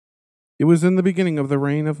It was in the beginning of the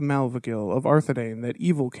reign of Malvagil of Arthedain that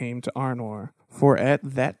evil came to Arnor, for at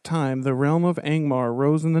that time the realm of Angmar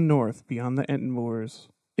rose in the north beyond the Enten Moors.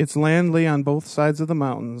 Its land lay on both sides of the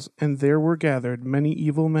mountains, and there were gathered many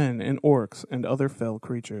evil men and orcs and other fell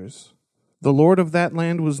creatures. The lord of that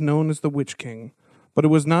land was known as the Witch King, but it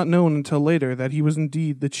was not known until later that he was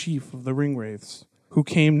indeed the chief of the Ringwraiths, who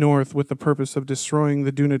came north with the purpose of destroying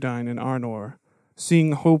the Dunedain in Arnor,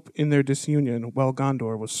 seeing hope in their disunion while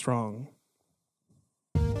Gondor was strong.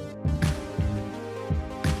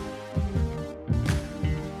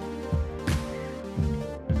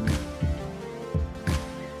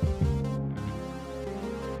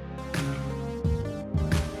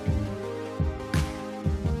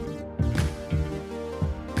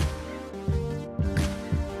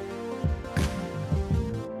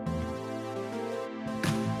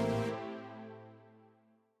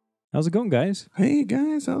 How's it going, guys? Hey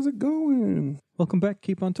guys, how's it going? Welcome back,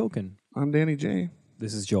 Keep on Tolkien. I'm Danny J.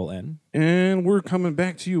 This is Joel N. And we're coming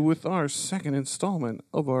back to you with our second installment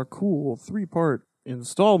of our cool 3-part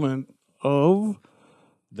installment of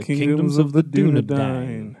The Kingdoms of the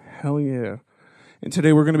Dunedain. Hell yeah. And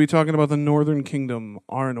today we're going to be talking about the Northern Kingdom,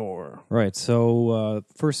 Arnor. Right, so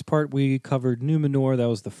first part we covered Numenor. That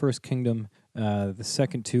was the first kingdom. The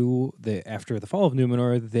second two, after the fall of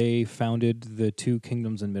Numenor, they founded the two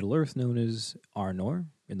kingdoms in Middle-earth known as Arnor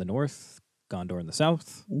in the north, Gondor in the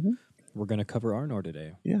south. Mm-hmm. We're going to cover Arnor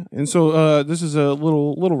today. Yeah, and so this is a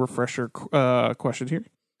little refresher question here.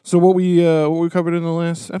 So what we covered in the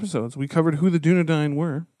last episodes, we covered who the Dunedain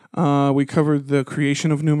were. We covered the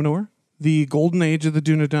creation of Numenor, the golden age of the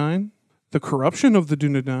Dunedain, the corruption of the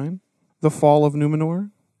Dunedain, the fall of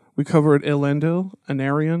Numenor. We covered Elendil,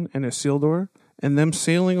 Anarion, and Isildur, and them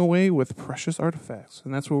sailing away with precious artifacts,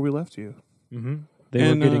 and that's where we left you. Mm-hmm. They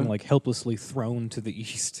were getting helplessly thrown to the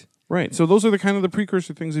east. Right. So those are the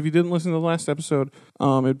precursor things. If you didn't listen to the last episode,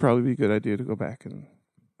 it'd probably be a good idea to go back and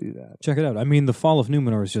do that. Check it out. I mean, the fall of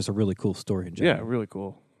Numenor is just a really cool story in general. Yeah, really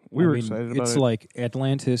cool. We were excited about it. It's like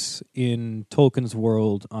Atlantis in Tolkien's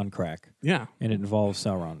world on crack. Yeah. And it involves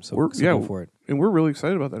Sauron, so go for it. And we're really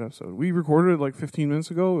excited about that episode. We recorded it like 15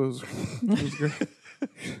 minutes ago. It was great.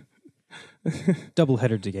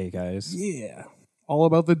 Doubleheader today, guys. Yeah. All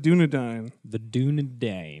about the Dunedain. The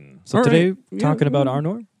Dunedain. So All today, right. talking about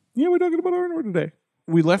Arnor? Yeah, we're talking about Arnor today.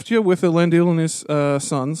 We left you with Elendil and his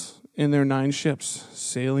sons in their 9 ships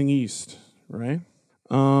sailing east, right?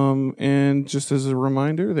 And just as a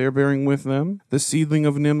reminder, they're bearing with them the seedling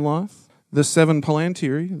of Nimloth, the 7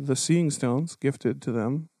 Palantiri, the seeing stones gifted to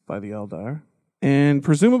them by the Eldar, and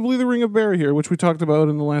presumably the Ring of Barahir, which we talked about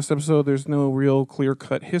in the last episode. There's no real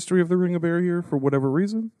clear-cut history of the Ring of Barahir for whatever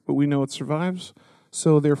reason, but we know it survives,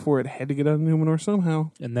 so therefore it had to get out of Numenor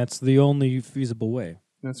somehow. And that's the only feasible way.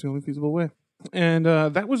 That's the only feasible way. And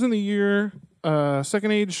that was in the year,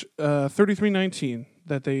 Second Age, 3319,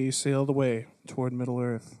 that they sailed away toward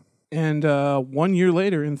Middle-earth. And 1 year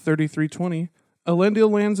later, in 3320, Elendil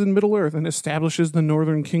lands in Middle-earth and establishes the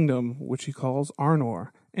Northern Kingdom, which he calls Arnor.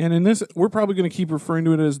 And in this, we're probably going to keep referring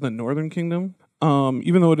to it as the Northern Kingdom,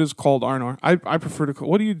 even though it is called Arnor. I prefer to call.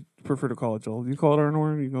 What do you prefer to call it, Joel? Do you call it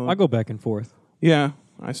Arnor? I go back and forth. Yeah,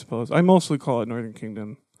 I suppose. I mostly call it Northern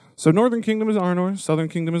Kingdom. So Northern Kingdom is Arnor, Southern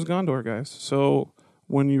Kingdom is Gondor, guys. So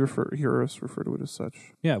when you hear us refer to it as such.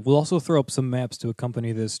 Yeah, we'll also throw up some maps to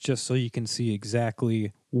accompany this just so you can see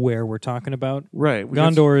exactly where we're talking about. Right.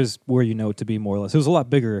 Gondor is where you know it to be more or less. It was a lot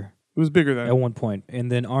bigger. It was bigger then. At one point.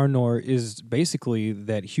 And then Arnor is basically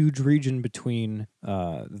that huge region between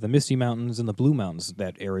the Misty Mountains and the Blue Mountains,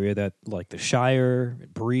 that area that, like, the Shire,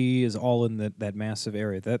 Bree is all in that massive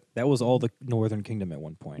area. That was all the Northern Kingdom at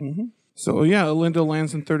one point. Mm-hmm. So, yeah, Elendil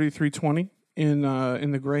lands in 3320 in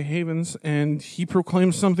the Grey Havens, and he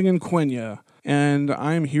proclaims something in Quenya. And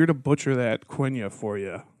I'm here to butcher that Quenya for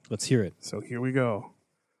you. Let's hear it. So here we go.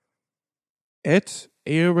 Et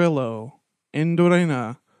Earello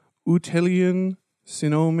Endorena Utelian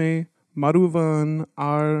Sinome Maruvan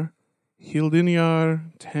Ar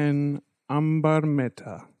Hildiniar Ten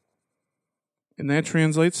Ambarmeta. And that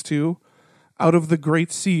translates to, out of the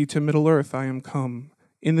great sea to Middle-earth I am come.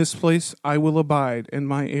 In this place I will abide, and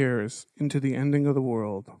my heirs, into the ending of the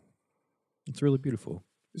world. It's really beautiful.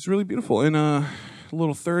 It's really beautiful. And a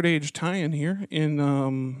little Third Age tie-in here in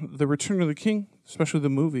The Return of the King, especially the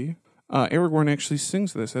movie. Aragorn actually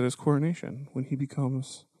sings this at his coronation when he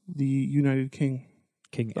becomes the United King.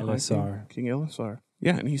 King Elessar. King Elessar.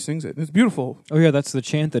 Yeah, and he sings it. It's beautiful. Oh, yeah, that's the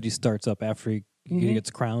chant that he starts up after he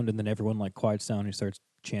gets crowned, and then everyone quiets down and he starts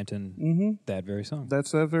chanting that very song.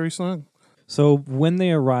 That's that very song. So when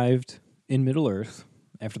they arrived in Middle-earth,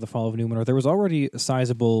 after the fall of Numenor, there was already a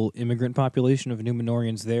sizable immigrant population of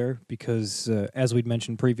Numenorians there because, as we'd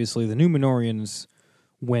mentioned previously, the Numenorians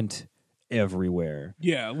went everywhere.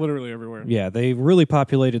 Yeah, literally everywhere. Yeah, they really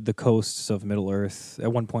populated the coasts of Middle-earth.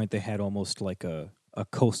 At one point, they had almost like a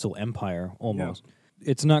coastal empire, almost.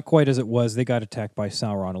 Yeah. It's not quite as it was. They got attacked by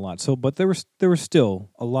Sauron a lot. But there were still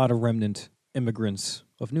a lot of remnant immigrants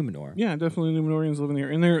of Numenor. Yeah, definitely Numenorians living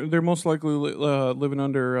here, and they're most likely living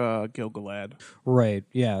under Gil-galad. Right.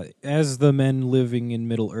 Yeah. As the men living in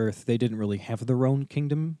Middle Earth, they didn't really have their own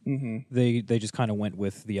kingdom. Mm-hmm. They just kind of went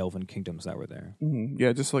with the elven kingdoms that were there. Mm-hmm.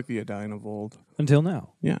 Yeah, just like the Edain of old. Until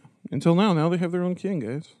now. Yeah, until now. Now they have their own king,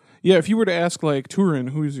 guys. Yeah, if you were to ask like Turin,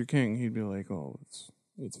 who's your king, he'd be like, oh,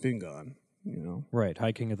 it's Fingon. You know. Right.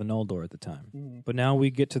 High King of the Noldor at the time. Mm-hmm. But now we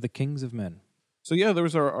get to the kings of men. So yeah, there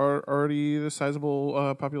was already the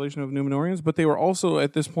sizable population of Numenorians, but they were also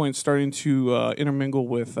at this point starting to intermingle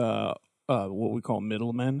with what we call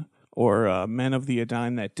middlemen, or men of the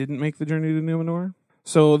Edain that didn't make the journey to Numenor.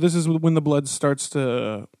 So this is when the blood starts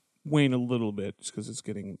to wane a little bit, just because it's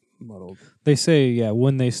getting muddled. They say, yeah,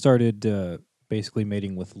 when they started basically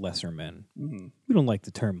mating with lesser men. Mm-hmm. We don't like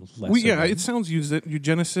the term lesser men. It sounds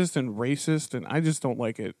eugenicist and racist, and I just don't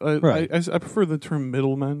like it. Right. I prefer the term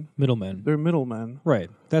middlemen. Middlemen. They're middlemen. Right.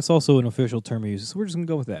 That's also an official term we use, so we're just going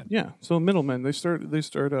to go with that. Yeah, so middlemen, they start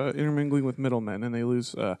intermingling with middlemen, and they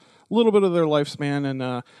lose a little bit of their lifespan, and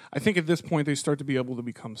I think at this point they start to be able to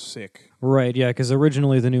become sick. Right, yeah, because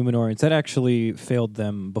originally the Numenorians, that actually failed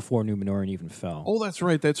them before Numenor even fell. Oh, that's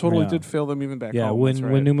right. That totally did fail them even back home. Yeah, when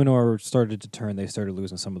Numenor started to turn, they started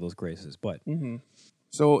losing some of those graces, but... Mm-hmm.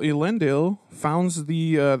 So Elendil founds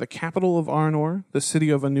the capital of Arnor, the city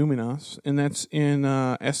of Annúminas, and that's in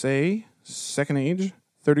SA, Second Age,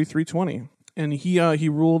 3320. And he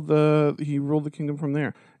ruled the kingdom from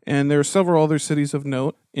there. And there are several other cities of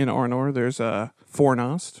note in Arnor. There's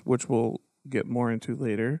Fornost, which we'll get more into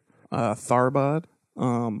later, Tharbad,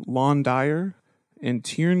 Laundyre, and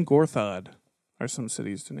Tirn Gorthad are some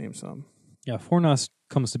cities to name some. Yeah, Fornost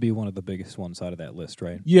comes to be one of the biggest ones out of that list,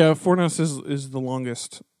 right? Yeah, Fornost is the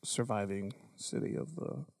longest surviving city of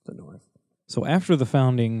the north. So after the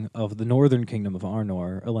founding of the northern kingdom of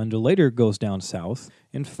Arnor, Elendil later goes down south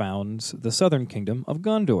and founds the southern kingdom of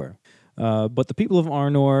Gondor. But the people of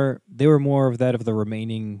Arnor, they were more of that of the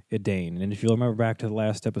remaining Edain. And if you'll remember back to the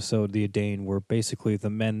last episode, the Edain were basically the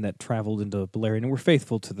men that traveled into Beleriand and were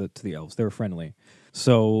faithful to the elves. They were friendly.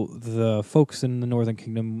 So the folks in the northern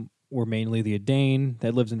kingdom were mainly the Edain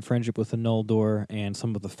that lived in friendship with the Noldor and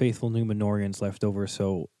some of the faithful Numenorians left over.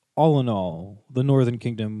 So all in all, the Northern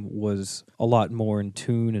Kingdom was a lot more in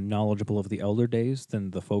tune and knowledgeable of the Elder Days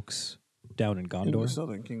than the folks down in Gondor. In the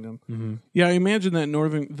Southern Kingdom. Mm-hmm. Yeah, I imagine that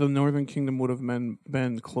the Northern Kingdom would have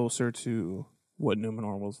been closer to what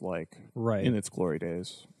Numenor was like in its glory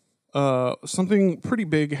days. Something pretty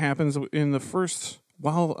big happens in the first...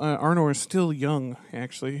 While Arnor is still young,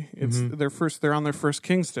 actually, they're on their first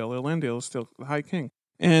king still. Elendil is still the High King.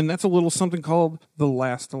 And that's a little something called the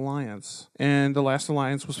Last Alliance. And the Last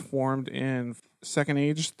Alliance was formed in Second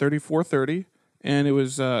Age, 3430. And it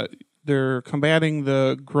was, they're combating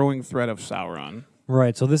the growing threat of Sauron.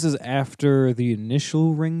 Right, so this is after the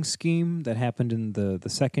initial ring scheme that happened in the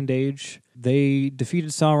Second Age. They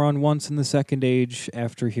defeated Sauron once in the Second Age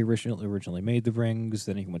after he originally made the rings.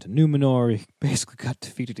 Then he went to Numenor. He basically got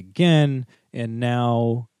defeated again, and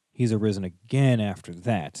now he's arisen again after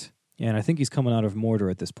that. And I think he's coming out of Mordor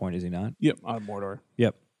at this point, is he not? Yep, out of Mordor.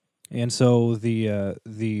 Yep. And so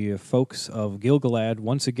the folks of Gil-galad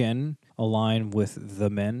once again align with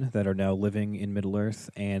the men that are now living in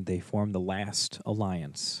Middle-earth, and they form the Last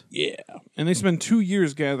Alliance. Yeah. And they spend 2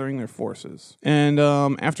 years gathering their forces. And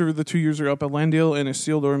after the 2 years are up, Elendil and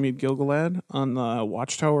Isildur meet Gil-galad on the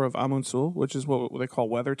Watchtower of Amun-Sul, which is what they call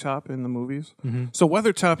Weathertop in the movies. Mm-hmm. So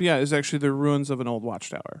Weathertop, is actually the ruins of an old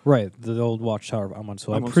watchtower. Right, the old Watchtower of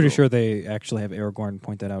Amun-Sul. I'm pretty sure they actually have Aragorn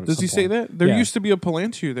point that out at some point. Does he say that? There used to be a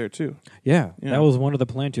Palantir there, too. Yeah, that was one of the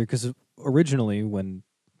Palantir, because originally, when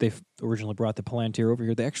they originally brought the Palantir over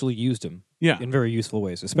here, they actually used them in very useful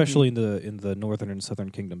ways, especially in the northern and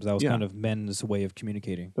southern kingdoms. That was kind of men's way of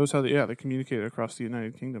communicating. That was how they communicated across the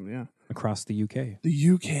United Kingdom, Across the UK.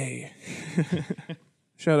 The UK.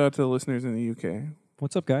 Shout out to the listeners in the UK.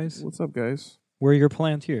 What's up, guys? What's up, guys? Where are your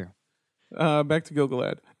Palantir? Back to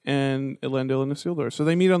Gil-galad and Elendil and Isildur. So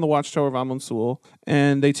they meet on the Watchtower of Amun-Sul,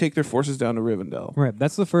 and they take their forces down to Rivendell. Right.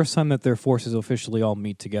 That's the first time that their forces officially all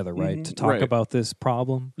meet together, right? Mm-hmm. To talk about this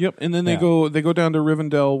problem. Yep. And then they go down to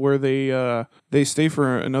Rivendell, where they stay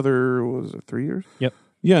for another, 3 years? Yep.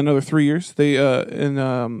 Yeah, another 3 years. They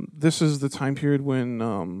this is the time period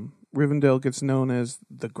when Rivendell gets known as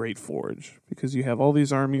the Great Forge because you have all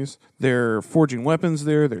these armies. They're forging weapons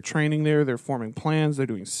there. They're training there. They're forming plans. They're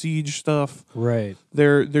doing siege stuff. Right.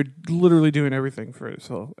 They're literally doing everything for it.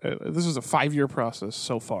 So this is a 5-year process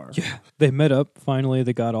so far. Yeah. They met up finally.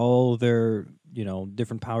 They got all their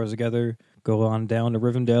different powers together. Go on down to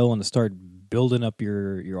Rivendell and start building up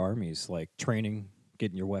your armies, like training,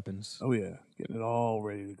 getting your weapons. Oh yeah, getting it all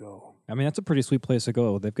ready to go. I mean, that's a pretty sweet place to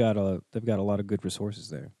go. They've got a lot of good resources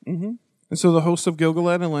there. Mm-hmm. And so the hosts of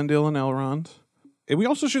Gil-galad and Elendil and Elrond. And we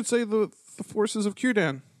also should say the forces of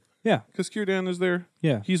Círdan. Yeah. Because Círdan is there.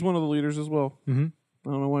 Yeah. He's one of the leaders as well. Mm-hmm.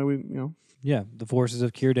 I don't know why we, Yeah, the forces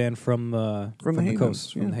of Círdan from the Havens,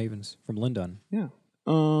 coast, from yeah. the Havens, from Lindon. Yeah.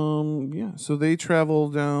 So they travel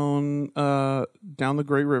down the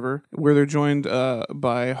Great River, where they're joined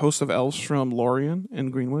by hosts of elves from Lorien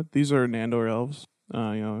and Greenwood. These are Nandor elves.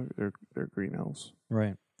 They're green elves.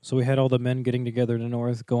 Right. So we had all the men getting together in the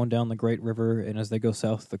north, going down the Great River, and as they go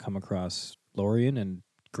south, they come across Lorien and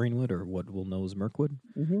Greenwood, or what we'll know as Mirkwood.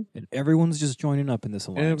 Mm-hmm. And everyone's just joining up in this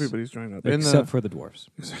alliance. Everybody's joining up, except for the dwarves.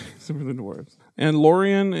 Except for the dwarves. And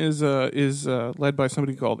Lorien is led by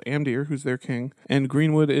somebody called Amdir, who's their king, and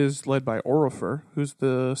Greenwood is led by Orifer, who's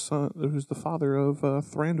the father of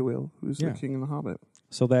Thranduil, who's the king in the Hobbit.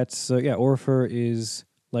 So that's Orifer is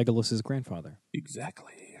Legolas's grandfather.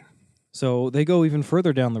 Exactly. So they go even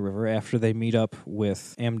further down the river after they meet up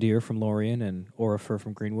with Amdir from Lorien and Orifer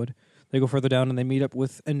from Greenwood. They go further down and they meet up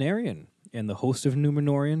with Anarion and the host of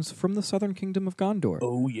Númenóreans from the southern kingdom of Gondor.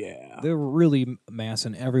 Oh, yeah. They're really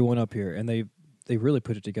massing everyone up here, and they really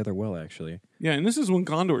put it together well, actually. Yeah, and this is when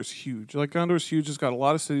Gondor's huge. Like, Gondor's huge. It's got a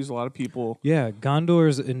lot of cities, a lot of people. Yeah,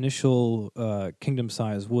 Gondor's initial kingdom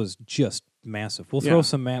size was just massive. We'll throw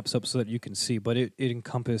some maps up so that you can see, but it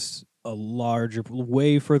encompassed a larger,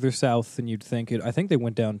 way further south than you'd think. I think they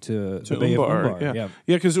went down to the Bay of Umbar. Yeah,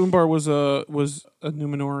 because Umbar was a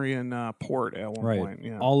Númenórean port at one point.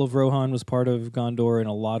 Yeah. All of Rohan was part of Gondor, and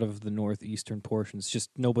a lot of the northeastern portions. Just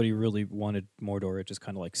nobody really wanted Mordor. It just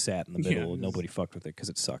kind of like sat in the middle, and nobody fucked with it because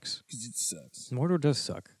it sucks. Because it sucks. Mordor does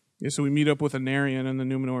suck. Yeah, so we meet up with Anarion and the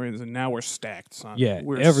Númenóreans, and now we're stacked, son. Yeah,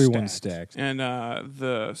 we're everyone's stacked. And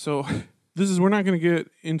we're not going to get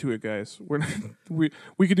into it, guys. We're not,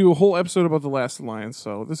 we could do a whole episode about the Last Alliance.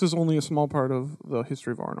 So this is only a small part of the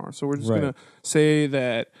history of Arnor. So we're just going to say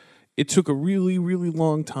that it took a really, really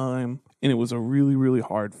long time, and it was a really, really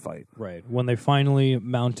hard fight. Right. When they finally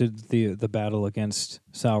mounted the battle against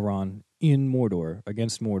Sauron in Mordor,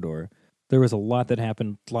 against Mordor, there was a lot that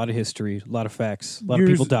happened, a lot of history, a lot of facts, a lot of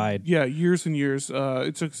people died. Yeah, years and years.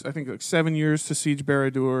 It took, I think, like 7 years to siege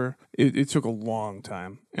Barad-dûr. It took a long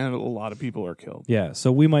time, and a lot of people are killed. Yeah,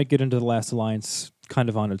 so we might get into the Last Alliance kind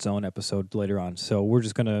of on its own episode later on. So we're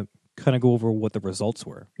just going to kind of go over what the results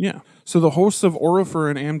were. Yeah. So the hosts of Orifer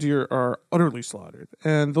and Amdir are utterly slaughtered,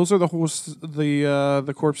 and those are the hosts,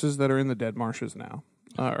 the corpses that are in the dead marshes now.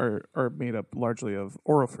 Are made up largely of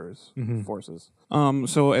Orifer's forces.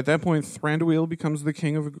 So at that point, Thranduil becomes the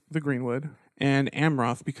king of the Greenwood, and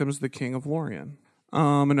Amroth becomes the king of Lorien.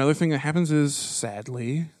 Another thing that happens is,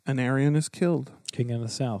 sadly, Anarion is killed. King of the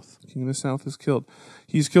South. King of the South is killed.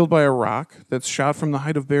 He's killed by a rock that's shot from the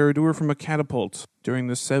height of Barad-dûr from a catapult during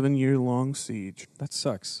the 7-year-long siege. That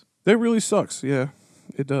sucks. That really sucks, yeah.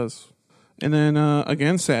 It does. And then,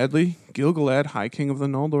 again, sadly, Gil-galad, High King of the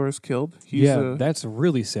Noldor, is killed. That's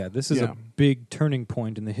really sad. This is a big turning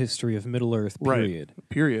point in the history of Middle-earth, period. Right,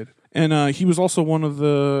 period. And he was also one of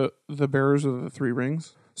the bearers of the Three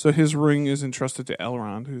Rings. So his ring is entrusted to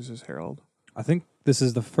Elrond, who's his herald. I think this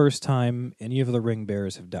is the first time any of the ring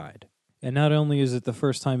bearers have died. And not only is it the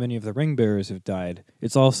first time any of the ring bearers have died,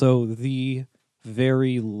 it's also the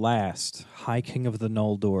very last High King of the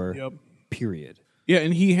Noldor, period. Yeah,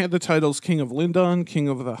 and he had the titles King of Lindon, King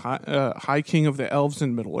of the High King of the Elves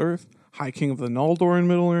in Middle-earth, High King of the Noldor in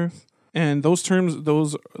Middle-earth. And those terms,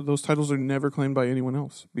 those titles are never claimed by anyone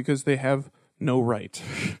else because they have no right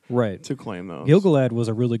to claim those. Gil-galad was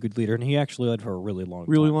a really good leader, and he actually led for a really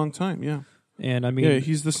long time. Yeah. And I mean,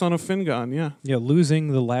 he's the son of Fingon, Yeah,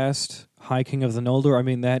 losing the last High King of the Noldor, I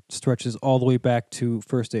mean, that stretches all the way back to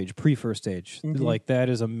First Age, pre-First Age. Mm-hmm. Like, that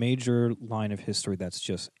is a major line of history that's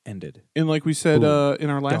just ended. And like we said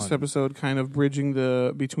in our last episode, kind of bridging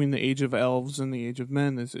between the Age of Elves and the Age of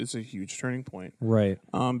Men is a huge turning point. Right.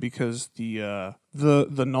 Because the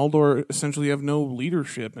Noldor essentially have no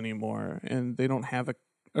leadership anymore, and they don't have a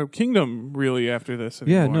kingdom really after this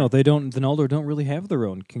anymore. Yeah, no, they don't. The Noldor don't really have their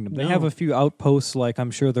own kingdom. They have a few outposts, like I'm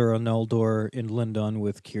sure there are Noldor in Lindon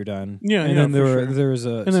with Círdan. Yeah, and then there's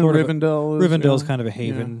a and then Rivendell's kind of a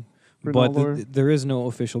haven, yeah, but there is no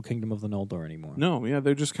official kingdom of the Noldor anymore. No, yeah,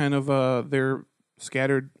 they're just kind of they're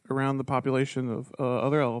scattered around the population of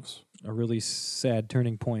other elves. A really sad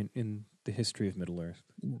turning point in the history of Middle-earth.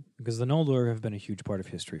 Because the Noldor have been a huge part of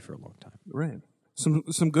history for a long time. Right.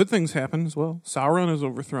 Some good things happen as well. Sauron is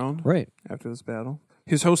overthrown Right. after this battle.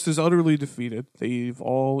 His host is utterly defeated. They've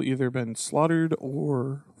all either been slaughtered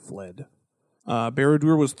or fled.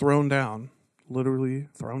 Barad-dûr was thrown down, literally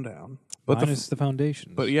thrown down. But Minus the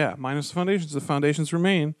foundations. But yeah, minus the foundations. The foundations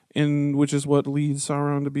remain, which is what leads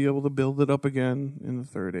Sauron to be able to build it up again in the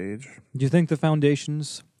Third Age. Do you think the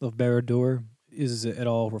foundations of Barad-dûr is at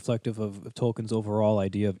all reflective of Tolkien's overall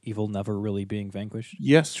idea of evil never really being vanquished?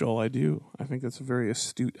 Yes, Joel, I do. I think that's a very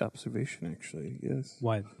astute observation, actually. Yes.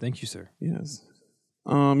 Why, thank you, sir. Yes.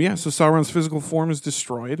 So Sauron's physical form is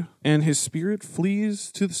destroyed, and his spirit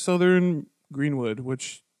flees to the southern Greenwood,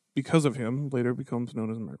 which, because of him, later becomes known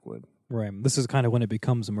as Mirkwood. Right. This is kind of when it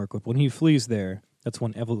becomes a Mirkwood. When he flees there, that's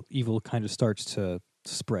when evil kind of starts to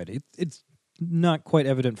spread. It's not quite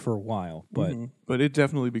evident for a while, but... Mm-hmm. But it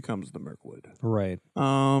definitely becomes the Mirkwood. Right.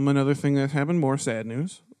 Another thing that happened, more sad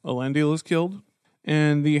news. Elendil is killed,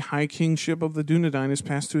 and the High Kingship of the Dunedain is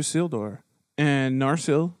passed to Isildur. And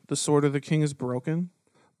Narsil, the sword of the king, is broken.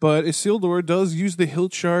 But Isildur does use the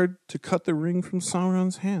hilt shard to cut the ring from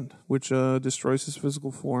Sauron's hand, which destroys his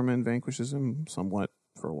physical form and vanquishes him somewhat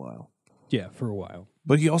for a while. Yeah, for a while.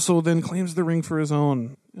 But he also then claims the ring for his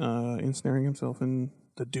own, ensnaring himself in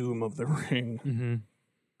the doom of the ring. Mm-hmm.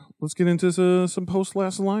 Let's get into some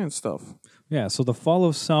post-Last Alliance stuff. Yeah, so the fall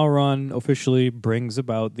of Sauron officially brings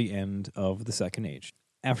about the end of the Second Age.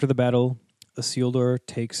 After the battle, Isildur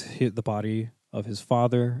takes the body of his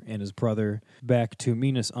father and his brother back to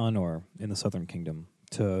Minas Anor in the Southern Kingdom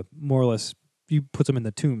to more or less, he puts them in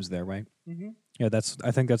the tombs there, right? Mm-hmm. Yeah,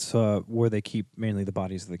 I think that's where they keep mainly the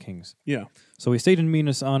bodies of the kings. Yeah. So he stayed in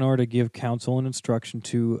Minas Anor to give counsel and instruction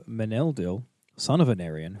to Meneldil, son of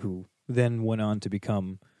Anarion, who then went on to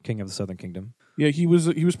become king of the Southern Kingdom. Yeah, he was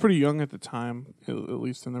pretty young at the time, at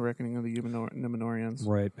least in the reckoning of the Numenorians.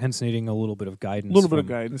 Right, hence needing a little bit of guidance. A little bit of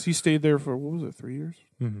guidance. He stayed there for, 3 years?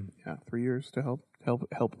 Mm-hmm. Yeah, 3 years to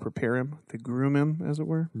help prepare him, to groom him, as it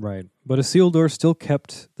were. Right, but Isildur still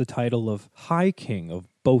kept the title of High King of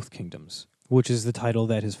both kingdoms, which is the title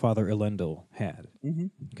that his father Elendil had.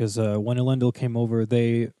 Because when Elendil came over,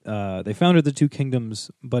 they founded the two kingdoms,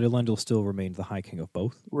 but Elendil still remained the High King of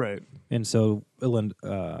both. Right. And so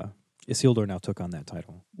Isildur now took on that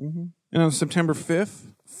title. Mm-hmm. And on September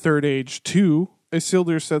 5th, Third Age 2,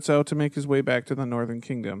 Isildur sets out to make his way back to the Northern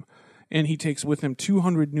Kingdom. And he takes with him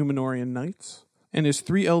 200 Númenórean knights and his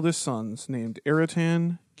 3 eldest sons named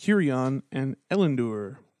Erotan, Cirion, and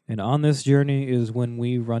Elendil. And on this journey is when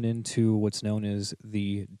we run into what's known as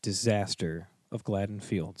the disaster of Gladden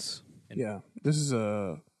Fields. Yeah, this is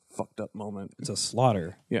a fucked up moment. It's a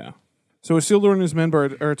slaughter. Yeah. So Isildur and his men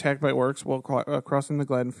are attacked by orcs while crossing the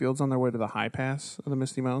Gladden Fields on their way to the High Pass of the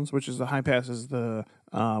Misty Mountains, which is the High Pass is the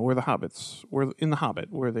where the hobbits were in the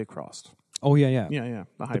Hobbit where they crossed. Oh yeah. Yeah.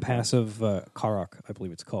 The High Pass of Karok, I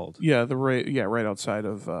believe it's called. Yeah, right outside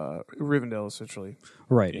of Rivendell, essentially.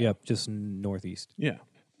 Right. Yeah. Yep. Just northeast. Yeah.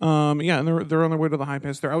 And they're on their way to the High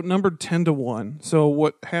Pass. They're outnumbered 10-1. So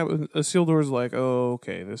what happened? Isildur's like, oh,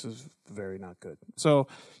 okay, this is very not good. So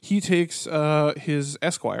he takes his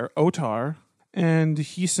esquire Otar, and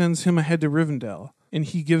he sends him ahead to Rivendell, and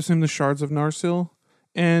he gives him the shards of Narsil,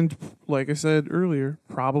 and like I said earlier,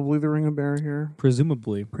 probably the Ring of Barahir.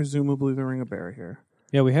 Presumably the Ring of Barahir.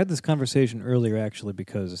 Yeah, we had this conversation earlier actually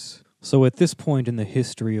because so at this point in the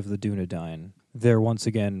history of the Dunedain, they're once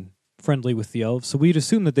again friendly with the elves, so we'd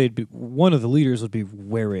assume that one of the leaders would be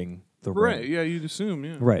wearing the ring. Right, yeah, you'd assume,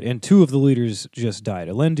 yeah. Right, and 2 of the leaders just died.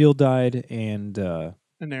 Elendil died, and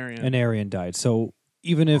Anarion died. So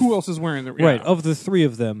even if... Who else is wearing the ring? Right, of the 3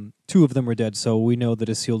 of them, 2 of them were dead, so we know that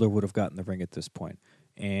Isildur would have gotten the ring at this point.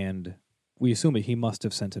 And we assume that he must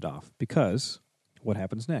have sent it off, because what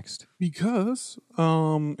happens next? Because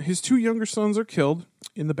his 2 younger sons are killed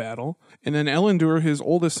in the battle, and then Elendil, his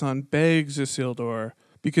oldest son, begs Isildur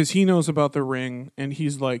because he knows about the ring, and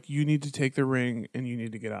he's like, you need to take the ring, and you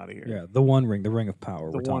need to get out of here. Yeah, the One Ring, the Ring of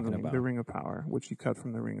Power we're talking about. The Ring of Power, which he cut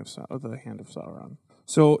from the ring of the hand of Sauron.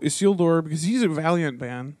 So Isildur, because he's a valiant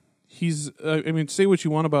man, he's, say what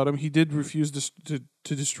you want about him, he did refuse to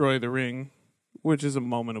destroy the ring, which is a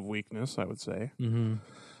moment of weakness, I would say. Mm-hmm.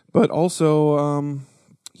 But also,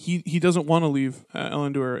 he doesn't want to leave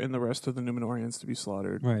Elendil and the rest of the Númenóreans to be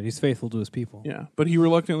slaughtered. Right, he's faithful to his people. Yeah, but he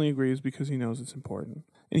reluctantly agrees because he knows it's important.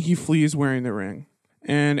 And he flees wearing the ring.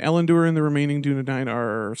 And Elendil and the remaining Dunedain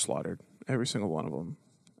are slaughtered, every single one of them.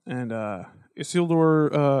 And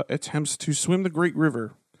Isildur attempts to swim the Great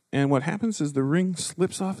River. And what happens is the ring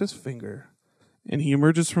slips off his finger. and he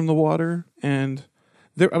emerges from the water. And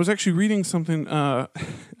I was actually reading something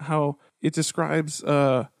how it describes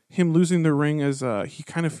him losing the ring as he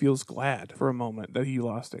kind of feels glad for a moment that he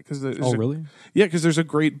lost it. Really? Yeah, because there's a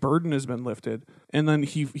great burden has been lifted, and then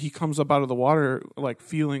he comes up out of the water like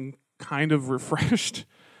feeling kind of refreshed,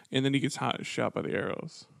 and then he gets shot by the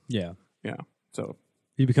arrows. Yeah. Yeah, so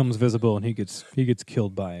He becomes visible and he gets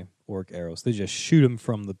killed by orc arrows. They just shoot him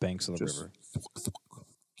from the banks of the Just- river.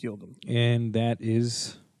 killed him. And that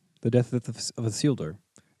is the death of Isildur.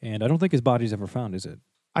 And I don't think his body's ever found, is it?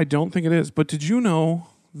 I don't think it is. But did you know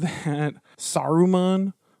that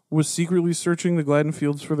Saruman was secretly searching the Gladden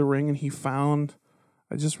Fields for the ring, and he found?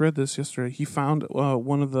 I just read this yesterday. He found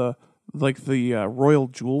one of the royal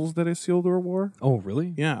jewels that Isildur wore. Oh,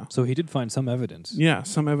 really? Yeah. So he did find some evidence. Yeah,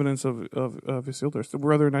 some evidence of Isildur. So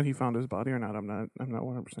whether or not he found his body or not, I'm not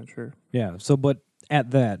 100% sure. Yeah. So, but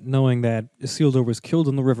at that, knowing that Isildur was killed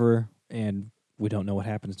in the river and we don't know what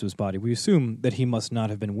happens to his body, we assume that he must not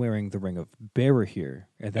have been wearing the ring of Barahir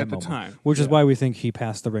at that At the moment. time, Which is yeah. why we think he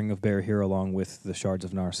passed the ring of Barahir along with the shards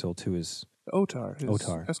of Narsil to his Otar, his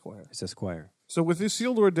Otar. esquire. esquire. So with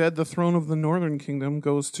Isildur dead, the throne of the Northern Kingdom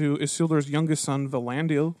goes to Isildur's youngest son,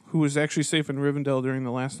 Valandil, who was actually safe in Rivendell during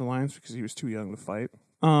the last alliance because he was too young to fight.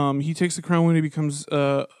 He takes the crown when he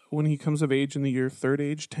comes of age in the year Third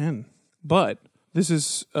Age 10. But this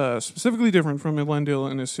is specifically different from Elendil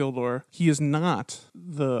and Isildur. He does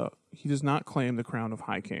not claim the crown of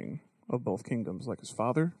High King of both kingdoms like his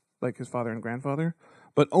father and grandfather,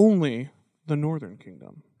 but only the Northern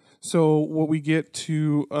Kingdom. So what we get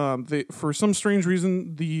to, for some strange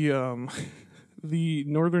reason, the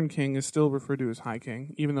Northern King is still referred to as High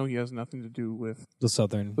King, even though he has nothing to do with The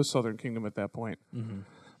Southern. the Southern Kingdom at that point. Mm-hmm.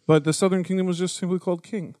 But the Southern Kingdom was just simply called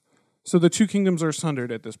King. So the two kingdoms are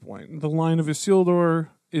sundered at this point. The line of Isildur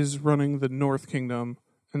is running the North Kingdom,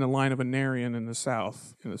 and the line of Anarion in the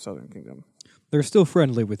South in the Southern Kingdom. They're still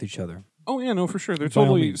friendly with each other. Oh yeah, no, for sure. They're By all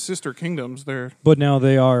totally means. sister kingdoms. They're But now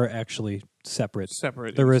they are actually separate.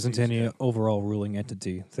 separate. There isn't entities, any yeah. overall ruling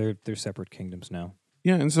entity. They're separate kingdoms now.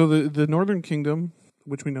 Yeah, and so the Northern Kingdom,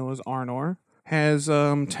 which we know as Arnor, has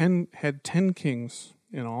 10 kings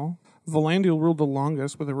in all. Valandil ruled the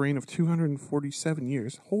longest with a reign of 247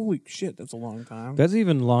 years. Holy shit, that's a long time. That's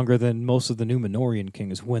even longer than most of the Numenorian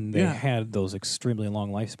kings when they Yeah. had those extremely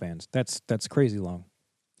long lifespans. That's crazy long.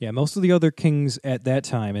 Yeah, most of the other kings at that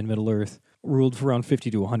time in Middle-earth ruled for around 50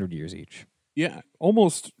 to 100 years each. Yeah,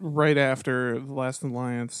 almost right after the last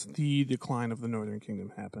alliance, the decline of the Northern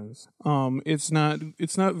Kingdom happens. It's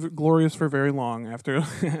not glorious for very long after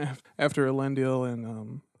after Elendil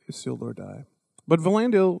and Isildur die. But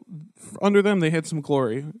Valandil, under them, they had some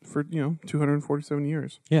glory for 247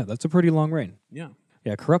 years. Yeah, that's a pretty long reign. Yeah.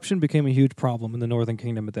 Yeah, corruption became a huge problem in the Northern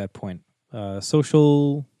Kingdom at that point.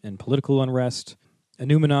 Social and political unrest.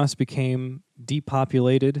 Numenos became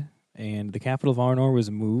depopulated, and the capital of Arnor was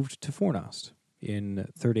moved to Fornost in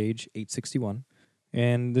Third Age 861.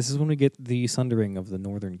 And this is when we get the sundering of the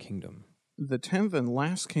Northern Kingdom. The 10th and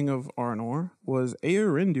last king of Arnor was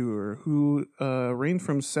Eärendil, who reigned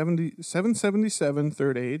from 777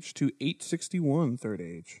 Third Age to 861 Third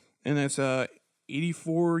Age. And that's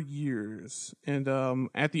 84 years. And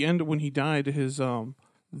at the end, when he died, his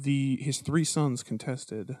three sons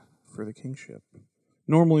contested for the kingship.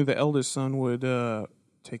 Normally, the eldest son would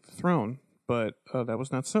take the throne, but that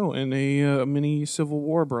was not so. And a mini civil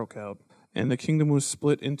war broke out, and the kingdom was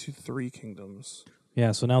split into 3 kingdoms.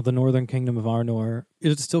 Yeah, so now the Northern Kingdom of Arnor,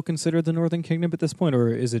 is it still considered the Northern Kingdom at this point, or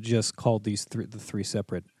is it just called the three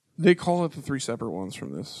separate? They call it the 3 separate ones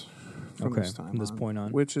from this time from this point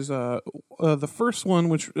on. Which is the first one,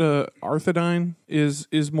 which Arthedain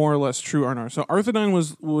is more or less true Arnor. So Arthedain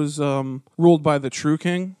was ruled by the true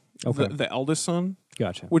king, Okay. the eldest son,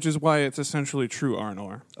 Gotcha. which is why it's essentially true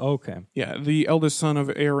Arnor. Okay. Yeah, the eldest son of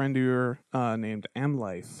Eärendil, named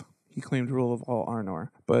Amleth, he claimed rule of all Arnor.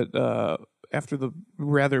 But after the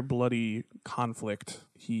rather bloody conflict,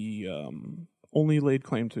 he only laid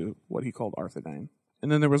claim to what he called Arthedain.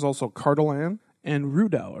 And then there was also Cardolan and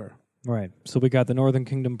Rhudaur. Right. So we got the Northern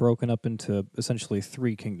Kingdom broken up into essentially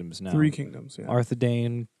 3 kingdoms now. 3 kingdoms, yeah.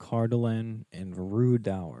 Arthedain, Cardolan, and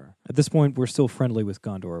Rhudaur. At this point, we're still friendly with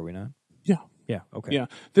Gondor, are we not? Yeah. Yeah, okay. Yeah.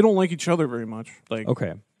 They don't like each other very much.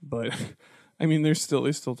 Okay. But I mean they still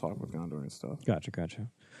talk with Gondor and stuff. Gotcha.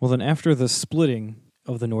 Well, then after the splitting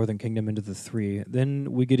of the Northern Kingdom into the 3,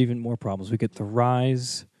 then we get even more problems. We get the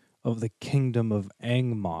rise of the Kingdom of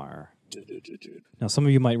Angmar. Now, some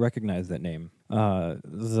of you might recognize that name.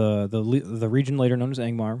 The region later known as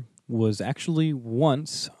Angmar was actually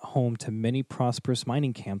once home to many prosperous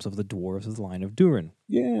mining camps of the dwarves of the line of Durin.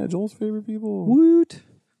 Yeah, Joel's favorite people. Woot!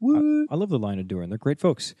 What? I love the line of Durin. They're great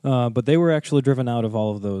folks. But they were actually driven out of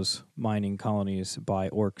all of those mining colonies by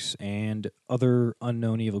orcs and other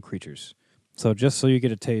unknown evil creatures. So just so you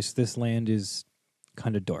get a taste, this land is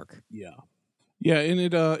kind of dark. Yeah. Yeah, and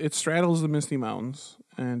it straddles the Misty Mountains,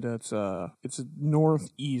 and it's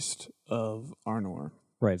northeast of Arnor.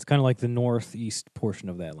 Right. It's kind of like the northeast portion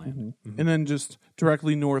of that land. And then just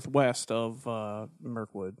directly northwest of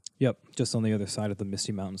Mirkwood. Yep. Just on the other side of the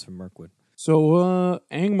Misty Mountains from Mirkwood. So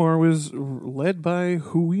Angmar was led by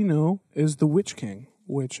who we know as the Witch King,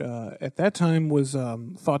 which at that time was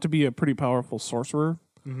thought to be a pretty powerful sorcerer.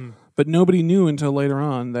 But nobody knew until later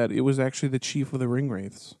on that it was actually the chief of the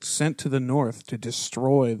Ringwraiths, sent to the north to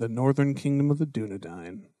destroy the northern kingdom of the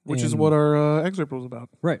Dunedain, which is what our excerpt was about.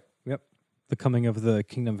 Right. Yep. The coming of the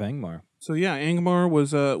kingdom of Angmar. So yeah, Angmar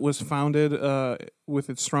was founded with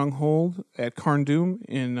its stronghold at Carn Dûm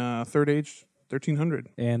in Third Age 1300.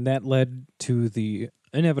 And that led to the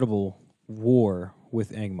inevitable war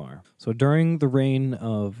with Angmar. So during the reign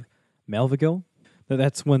of Malvagil,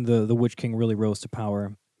 that's when the Witch King really rose to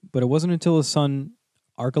power. But it wasn't until his son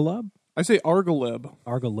Argaleb? I say Argaleb.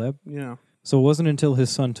 Argaleb? Yeah. So it wasn't until his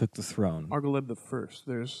son took the throne. Argaleb the First.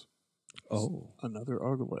 There's another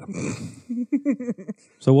Argaleb.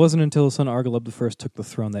 So it wasn't until his son Argaleb the First took the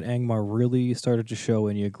throne that Angmar really started to show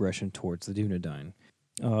any aggression towards the Dunedain.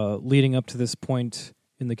 Leading up to this point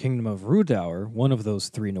in the kingdom of Rhudaur, one of those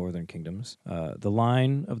three northern kingdoms, the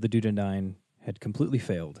line of the Dunedain had completely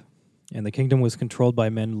failed, and the kingdom was controlled by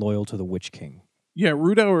men loyal to the Witch King. Yeah,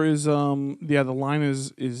 Rhudaur is the line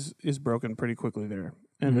is broken pretty quickly there,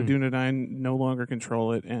 and the Dunedain no longer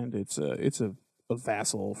control it, and it's a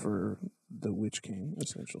vassal for the Witch King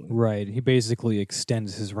essentially. Right, he basically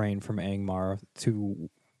extends his reign from Angmar to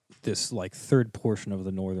this third portion of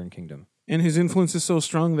the northern kingdom. And his influence is so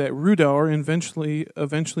strong that Rhudaur eventually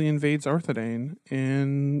invades Arthedain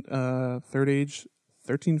in Third Age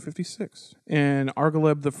 1356, and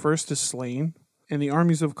Argaleb the First is slain. And the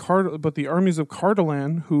armies of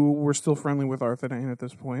Cardolan, who were still friendly with Arthedain at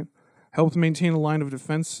this point, helped maintain a line of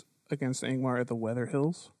defense against Angmar at the Weather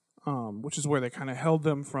Hills, which is where they kind of held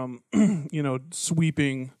them from,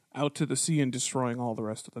 sweeping out to the sea and destroying all the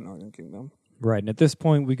rest of the Northern Kingdom. Right, and at this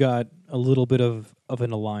point we got a little bit of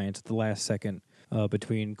an alliance at the last second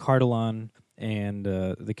between Cardolan and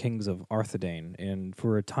the kings of Arthedain, and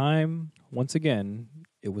for a time, once again,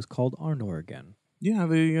 it was called Arnor again. Yeah,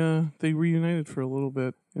 they reunited for a little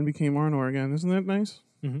bit and became Arnor again. Isn't that nice?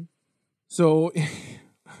 Mm-hmm. So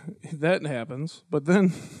that happens, but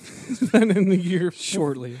then in the year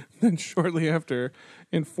shortly after,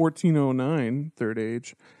 in 1409, Third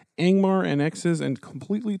Age, Angmar annexes and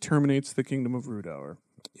completely terminates the kingdom of Rhudaur.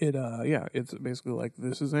 It's basically like,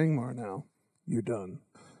 this is Angmar now. You're done.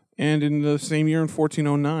 And in the same year, in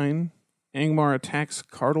 1409, Angmar attacks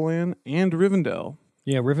Cardolan and Rivendell.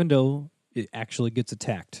 Yeah, Rivendell it actually gets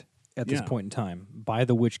attacked at this point in time by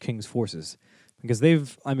the Witch King's forces, because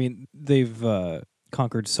they've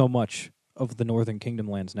conquered so much of the Northern Kingdom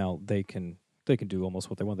lands now. They can do almost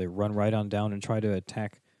what they want. They run right on down and try to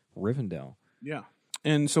attack Rivendell. Yeah,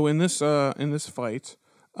 and so in this fight,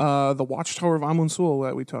 the Watchtower of Amun-Sul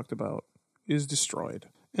that we talked about is destroyed,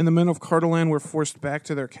 and the men of Cardolan were forced back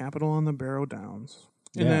to their capital on the Barrow Downs.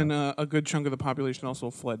 And then a good chunk of the population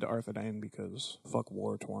also fled to Arthedain because fuck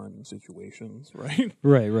war-torn situations, right?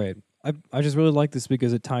 Right. I just really like this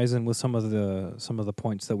because it ties in with some of the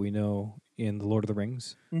points that we know in The Lord of the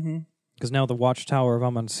Rings. Because now the Watchtower of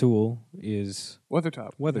Amun-Sul is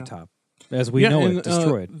Weathertop. As we know it,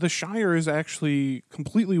 destroyed. The Shire is actually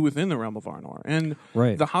completely within the realm of Arnor, and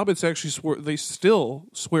the hobbits actually still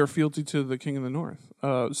swear fealty to the King of the North.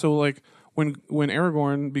 When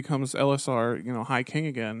Aragorn becomes LSR, High King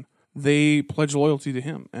again, they pledge loyalty to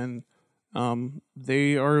him, and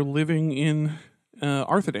they are living in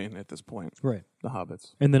Arthedain at this point. Right, the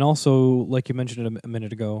hobbits. And then also, like you mentioned a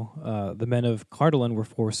minute ago, the men of Cardolan were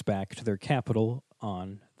forced back to their capital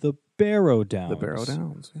on the Barrow Downs. The Barrow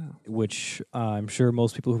Downs, yeah. Which I'm sure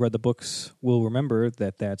most people who read the books will remember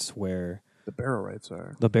that's where the Barrow Wraiths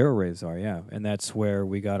are. The Barrow Wraiths are, yeah. And that's where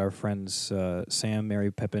we got our friends Sam,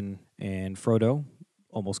 Merry, Pippin, and Frodo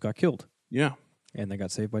almost got killed. Yeah. And they got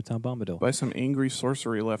saved by Tom Bombadil. By some angry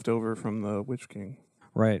sorcery left over from the Witch King.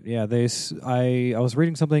 Right, yeah. I was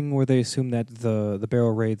reading something where they assumed that the Barrow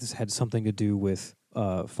Wraiths had something to do with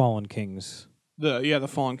fallen kings. The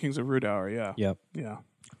fallen kings of Rhudaur, yeah. Yep. Yeah.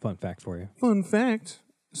 Fun fact for you. Fun fact.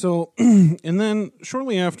 So, and then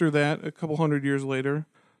shortly after that, a couple hundred years later,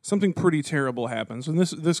 something pretty terrible happens, and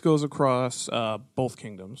this goes across both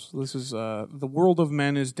kingdoms. This is the world of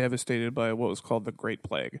men is devastated by what was called the Great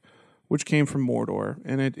Plague, which came from Mordor,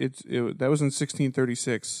 and that was in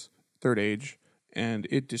 1636, Third Age, and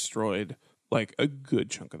it destroyed like a good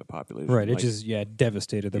chunk of the population. Right. It Like, just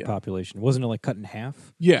devastated their population. Wasn't it like cut in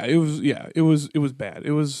half? yeah, it was bad.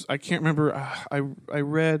 It was, I can't remember. I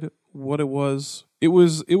read what it was. It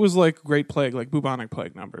was like Great Plague, like bubonic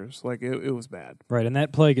plague numbers. Like it was bad. Right, and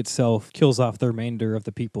that plague itself kills off the remainder of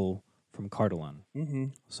the people from Cardolan. Mm-hmm.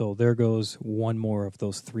 So there goes one more of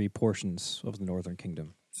those 3 portions of the Northern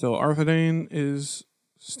Kingdom. So Arthedain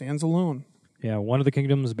stands alone. Yeah, one of the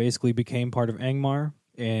kingdoms basically became part of Angmar,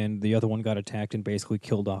 and the other one got attacked and basically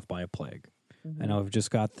killed off by a plague. And now we've just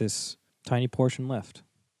got this tiny portion left.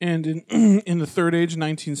 And in in the Third Age,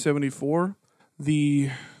 1974,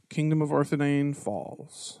 the kingdom of Arthedain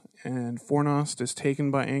falls, and Fornost is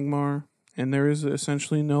taken by Angmar, and there is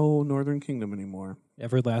essentially no Northern Kingdom anymore.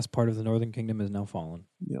 Every last part of the Northern Kingdom is now fallen.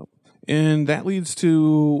 Yep. And that leads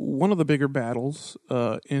to one of the bigger battles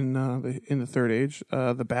in the Third Age,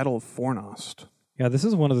 the Battle of Fornost. Yeah, this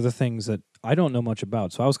is one of the things that I don't know much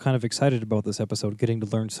about, so I was kind of excited about this episode, getting to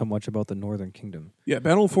learn so much about the Northern Kingdom. Yeah,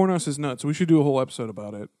 Battle of Fornost is nuts. We should do a whole episode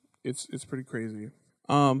about it. It's pretty crazy.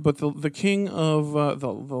 But the king of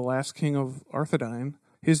the last king of Arthedain,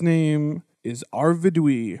 his name is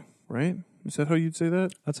Arvidui, right? Is that how you'd say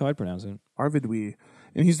that? That's how I'd pronounce it. Arvidui,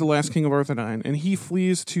 and he's the last king of Arthedain, and he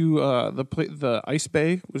flees to the ice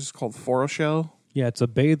bay, which is called Foroshel. Yeah, it's a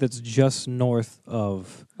bay that's just north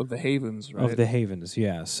of the Havens, right? Of the Havens,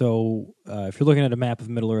 yeah. So if you're looking at a map of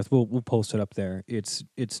Middle Earth, we'll post it up there. It's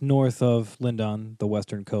north of Lindon, the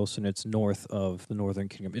western coast, and it's north of the Northern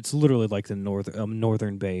Kingdom. It's literally like the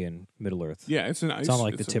northern bay in Middle Earth. Yeah, it's an ice. It's on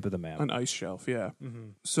like the tip of the map. An ice shelf, yeah. Mm-hmm.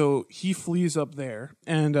 So he flees up there,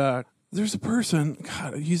 and there's a person.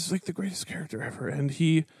 God, he's like the greatest character ever, and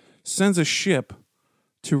he sends a ship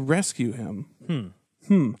to rescue him.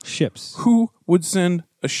 Ships. Who would send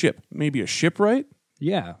a ship? Maybe a shipwright?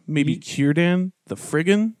 Yeah. Maybe Círdan, the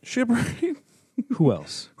friggin' shipwright? Who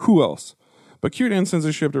else? Who else? But Círdan sends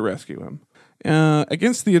a ship to rescue him.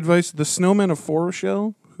 Against the advice of the snowmen of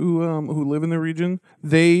Foroshel, who live in the region,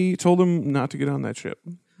 they told him not to get on that ship.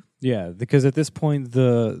 Yeah, because at this point,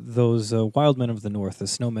 those wild men of the north, the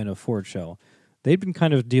snowmen of Foroshel, they'd been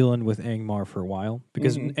kind of dealing with Angmar for a while,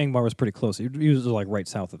 because Angmar was pretty close. He was like right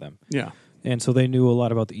south of them. Yeah. And so they knew a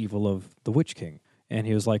lot about the evil of the Witch King. And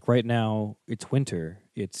he was like, right now, it's winter.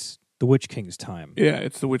 It's the Witch King's time. Yeah,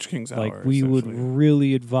 it's the Witch King's hour. Like, we would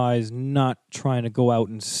really advise not trying to go out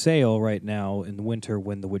and sail right now in the winter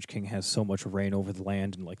when the Witch King has so much rain over the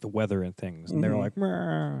land and, like, the weather and things. And they're like,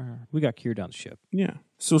 we got Círdan's ship. Yeah.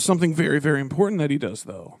 So something very, very important that he does,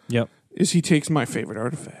 though, is he takes my favorite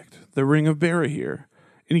artifact, the Ring of Barahir,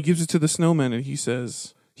 and he gives it to the snowmen, and he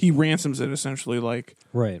says... He ransoms it essentially, like,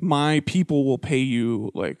 right. My people will pay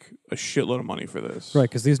you like a shitload of money for this. Right,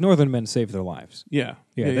 because these northern men saved their lives. Yeah.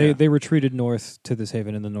 They retreated north to this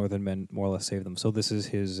haven, and the northern men more or less saved them. So this is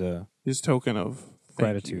his token of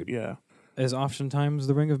gratitude. Yeah. As oftentimes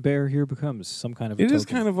the Ring of Barahir becomes some kind of a It token. is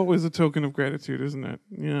kind of always a token of gratitude, isn't it?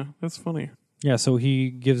 Yeah, that's funny. Yeah, so he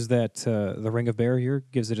gives that, the Ring of Barahir,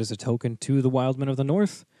 gives it as a token to the wild men of the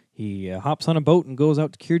north. He hops on a boat and goes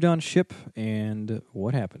out to Círdan's ship, and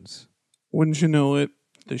what happens? Wouldn't you know it,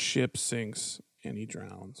 the ship sinks and he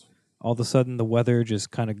drowns. All of a sudden, the weather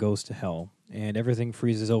just kind of goes to hell, and everything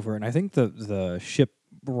freezes over. And I think the ship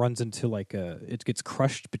runs into like it gets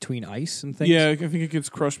crushed between ice and things. Yeah, I think it gets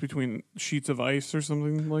crushed between sheets of ice or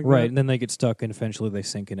something like that. Right, and then they get stuck, and eventually they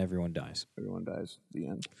sink, and everyone dies. Everyone dies. The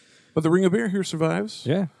end. But the Ring of Barahir survives.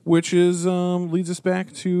 Yeah, which is leads us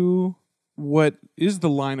back to what is the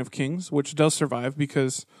line of kings, which does survive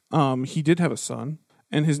because he did have a son,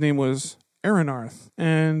 and his name was Aranarth,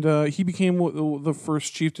 and he became the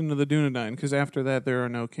first chieftain of the Dunedain, because after that there are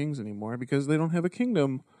no kings anymore because they don't have a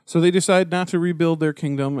kingdom. So they decide not to rebuild their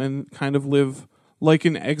kingdom and kind of live like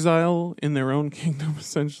in exile in their own kingdom,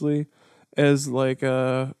 essentially, as like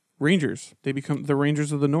rangers. They become the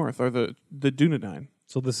Rangers of the North, or the Dunedain.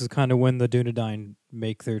 So this is kind of when the Dunedain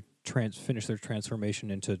make their finish their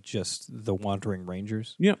transformation into just the Wandering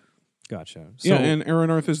Rangers. Yep. Gotcha. So, and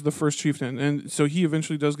Aranarth is the first chieftain, and so he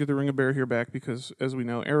eventually does get the Ring of Barahir back because, as we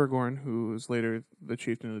know, Aragorn, who is later the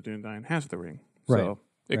chieftain of the Dunedain, has the ring. Right. So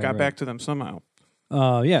it got back to them somehow.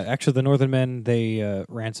 Yeah, actually, the Northern men, they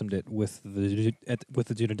ransomed it with the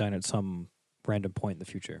Dunedain at some random point in the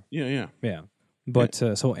future. Yeah. But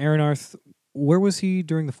so Aranarth, where was he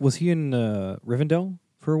was he in Rivendell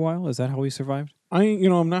for a while? Is that how he survived?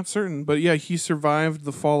 I'm not certain, but yeah, he survived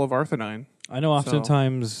the fall of Arthedain. I know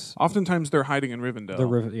Oftentimes they're hiding in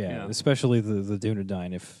Rivendell. especially the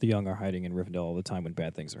Dunedain. If the young are hiding in Rivendell all the time when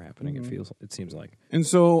bad things are happening, it seems like. And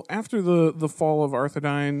so after the fall of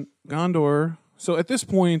Arthedain, Gondor. So at this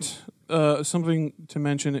point, something to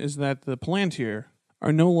mention is that the Palantir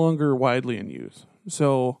are no longer widely in use.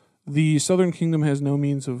 So the Southern Kingdom has no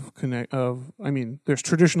means of there's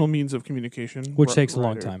traditional means of communication, which takes a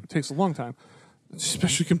long time. It takes a long time,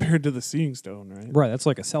 especially compared to the Seeing Stone, right? Right, that's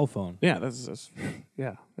like a cell phone. Yeah,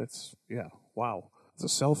 wow. It's a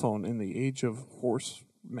cell phone in the age of horse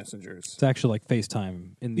messengers. It's actually like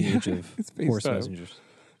FaceTime in the age of horse messengers.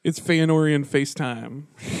 It's Feanorian FaceTime.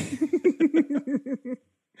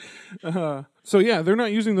 So yeah, they're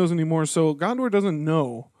not using those anymore. So Gondor doesn't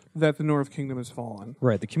know that the North Kingdom has fallen.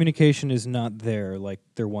 Right, the communication is not there like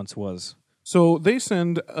there once was. So they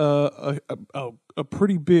send a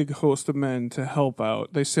pretty big host of men to help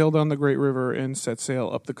out. They sail down the Great River and set sail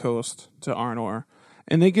up the coast to Arnor.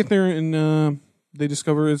 And they get there and they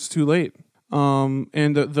discover it's too late. And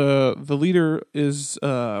the leader is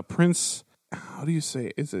Prince. How do you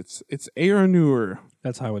say it? It's Eärnur.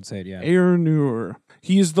 That's how I would say it. Yeah, Eärnur.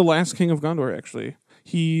 He is the last king of Gondor. Actually,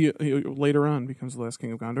 he later on becomes the last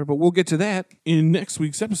king of Gondor. But we'll get to that in next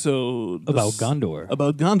week's episode about Gondor.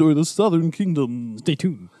 About Gondor, the Southern Kingdom. Stay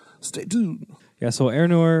tuned. Stay tuned. Yeah. So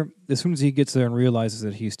Eärnur, as soon as he gets there and realizes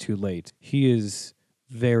that he's too late, he is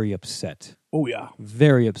very upset. Oh yeah,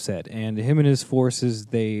 very upset. And him and his forces,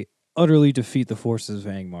 they utterly defeat the forces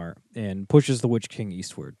of Angmar and pushes the Witch King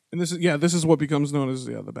eastward. And this is what becomes known as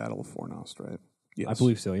the Battle of Fornost, right? Yes. I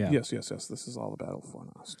believe so, yeah. Yes. This is all the Battle of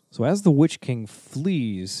Fornost. So as the Witch King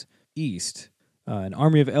flees east, an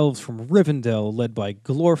army of elves from Rivendell, led by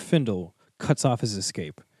Glorfindel, cuts off his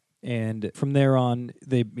escape. And from there on,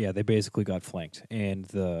 they basically got flanked. And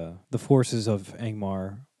the forces of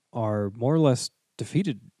Angmar are more or less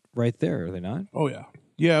defeated right there, are they not? Oh, yeah.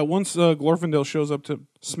 Yeah, once Glorfindel shows up to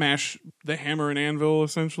smash the hammer and anvil,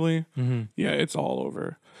 essentially, it's all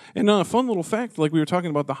over. And a fun little fact, like we were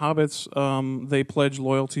talking about the hobbits, they pledge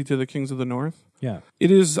loyalty to the kings of the north. Yeah.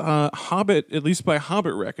 It is Hobbit, at least by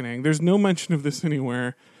Hobbit reckoning. There's no mention of this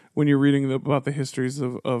anywhere when you're reading about the histories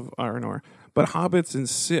of Arnor. But hobbits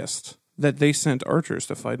insist that they sent archers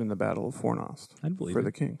to fight in the Battle of Fornost for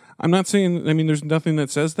the king. I'm not saying, there's nothing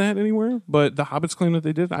that says that anywhere, but the hobbits claim that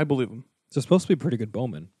they did. I believe them. They're supposed to be pretty good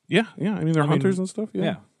bowmen. Yeah. They're hunters and stuff.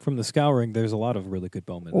 Yeah. From the Scouring, there's a lot of really good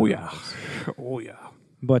bowmen. Oh, yeah.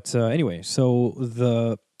 But anyway, so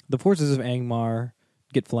the forces of Angmar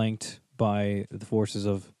get flanked by the forces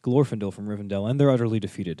of Glorfindel from Rivendell, and they're utterly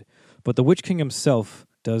defeated. But the Witch King himself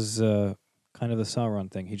does kind of the Sauron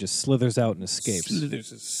thing. He just slithers out and escapes.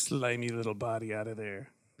 Slithers his slimy little body out of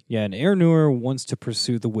there. Yeah, and Eärnur wants to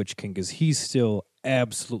pursue the Witch King because he's still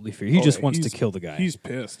absolutely furious. He just wants to kill the guy. He's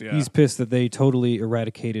pissed, yeah. He's pissed that they totally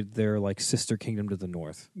eradicated their sister kingdom to the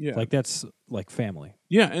north. Yeah. That's family.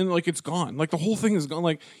 Yeah, and it's gone. The whole thing is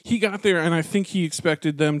gone. He got there and I think he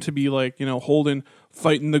expected them to be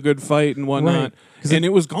fighting the good fight and whatnot. Right. And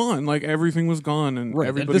it was gone. Everything was gone and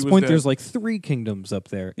everybody at this was point dead. There's 3 kingdoms up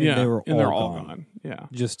there and they're all gone. Yeah.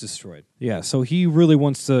 Just destroyed. Yeah, so he really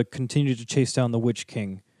wants to continue to chase down the Witch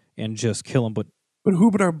King and just kill him, but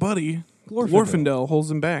who but our buddy Glorfindel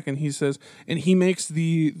holds him back, and he says, and he makes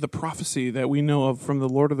the prophecy that we know of from the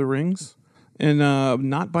Lord of the Rings, and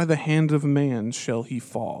not by the hand of man shall he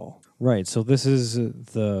fall. Right, so this is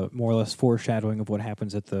the more or less foreshadowing of what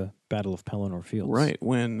happens at the Battle of Pelennor Fields. Right,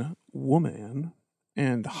 when Woman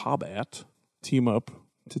and Hobbat team up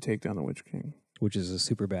to take down the Witch King. Which is a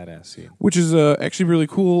super badass scene. Which is actually really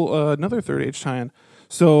cool, another Third Age tie-in.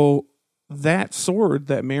 So that sword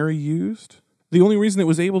that Merry used, the only reason it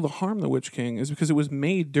was able to harm the Witch King is because it was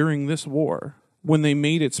made during this war, when they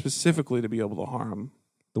made it specifically to be able to harm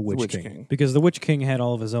the Witch King. Because the Witch King had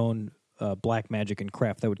all of his own black magic and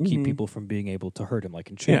craft that would keep people from being able to hurt him, like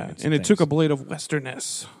enchantments. Yeah, and it took a blade of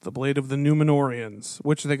Westerness, the blade of the Númenóreans,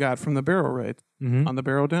 which they got from the Barrow Right on the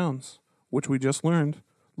Barrow Downs, which we just learned.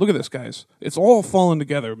 Look at this, guys. It's all falling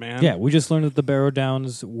together, man. Yeah, we just learned that the Barrow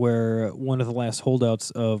Downs were one of the last holdouts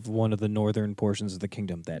of one of the northern portions of the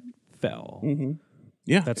kingdom that fell. Mm-hmm.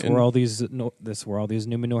 Yeah, that's where all these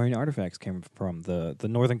Númenórean artifacts came from. The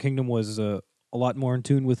Northern Kingdom was a lot more in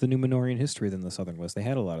tune with the Númenórean history than the Southern was. They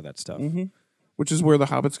had a lot of that stuff, which is where the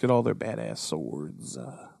hobbits get all their badass swords.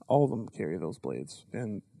 All of them carry those blades,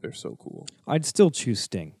 and they're so cool. I'd still choose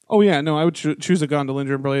Sting. Oh yeah, no, I would choose a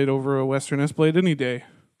Gondolindran blade over a Westerness blade any day.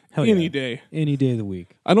 Any day of the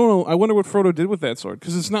week. I don't know. I wonder what Frodo did with that sword,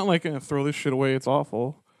 because it's not like throw this shit away. It's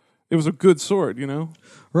awful. It was a good sword,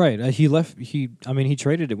 Right. He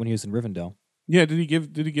traded it when he was in Rivendell. Yeah. Did he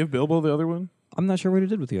give Bilbo the other one? I'm not sure what he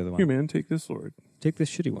did with the other Here, one. man, take this sword. Take this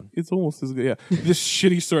shitty one. It's almost as good. Yeah, this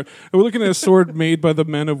shitty sword. And we're looking at a sword made by the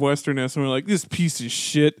men of Westerness, and we're like, this piece of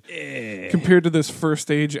shit compared to this first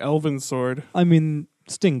age elven sword. I mean,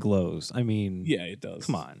 Sting glows. I mean, Yeah, it does.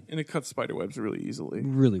 Come on. And it cuts spider webs really easily.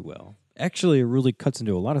 really well. Actually, it really cuts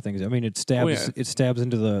into a lot of things. I mean, it stabs yeah. it stabs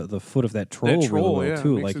into the foot of that troll, troll, really well yeah,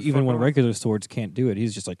 too. makes Like it even fuck when off. regular swords can't do it,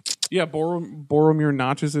 he's just like, Yeah, Boromir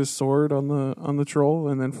notches his sword on the troll,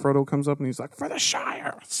 and then Frodo comes up and he's like, "For the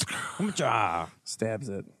Shire!" Stabs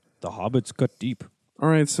it. the hobbits cut deep. All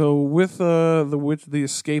right, so with the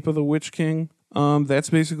escape of the Witch King, that's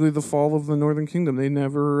basically the fall of the Northern Kingdom. They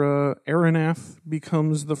never Aranath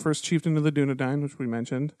becomes the first chieftain of the Dunedain, which we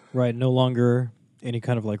mentioned. Right, no longer any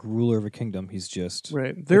kind of like ruler of a kingdom. He's just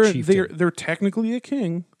Right, a they're chieftain. they're technically a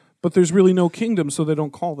king, but there's really no kingdom, so they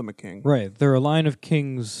don't call them a king. Right, they're a line of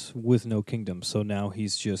kings with no kingdom. So now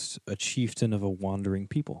he's just a chieftain of a wandering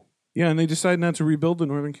people. Yeah, and they decide not to rebuild the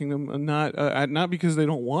Northern Kingdom, not because they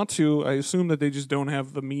don't want to. I assume that they just don't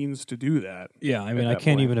have the means to do that. Yeah, I mean, I that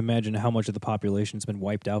can't point. even imagine how much of the population's been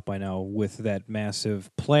wiped out by now with that massive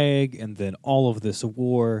plague and then all of this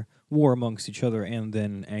war amongst each other and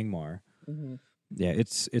then Angmar. Mm-hmm. Yeah,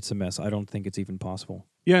 it's a mess. I don't think it's even possible.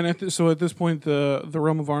 Yeah, and so at this point, the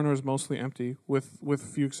realm of Arnor is mostly empty, with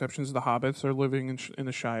few exceptions. The hobbits are living in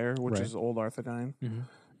the Shire, which Right. is Old Arthedain, Mm-hmm.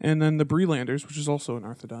 and then the Brelanders, which is also in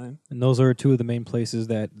Arthedain, And those are two of the main places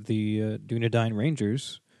that the Dunedain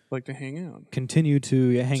Rangers like to hang out. continue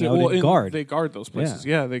to hang So- out well, and guard. They guard those places.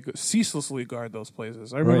 Yeah, they ceaselessly guard those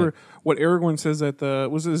places. I remember Right. what Aragorn says at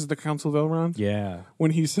the Council of Elrond Yeah.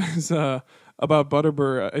 when he says about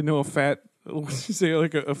Butterbur. I know a fat. What did you say?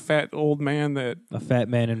 Like a fat old man that. A fat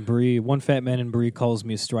man in Bree. One fat man in Bree calls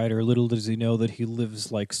me a Strider. Little does he know that he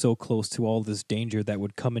lives like so close to all this danger that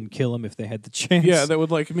would come and kill him if they had the chance. Yeah, that would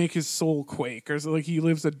like make his soul quake, or so, like he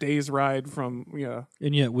lives a day's ride from. Yeah,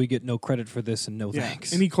 And yet we get no credit for this and no yeah.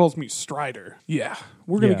 thanks. And he calls me Strider. Yeah,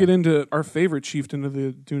 we're gonna Yeah. get into our favorite chieftain of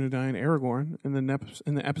the Dunedain, Aragorn, in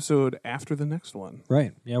the episode after the next one.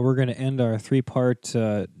 Right. Yeah, we're going to end our 3-part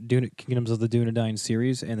Kingdoms of the Dunedain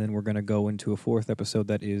series, and then we're going to go into a 4th episode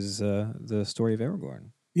that is the story of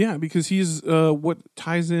Aragorn. Yeah, because he's what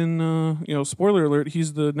ties in. Spoiler alert: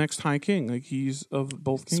 he's the next High King. Like he's of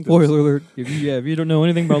both kingdoms. Spoiler alert! If you don't know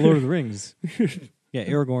anything about Lord of the Rings, yeah,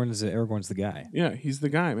 Aragorn's the guy. Yeah, he's the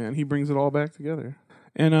guy, man. He brings it all back together.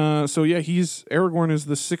 And Aragorn is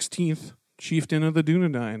the 16th chieftain of the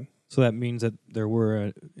Dunedain. So that means that there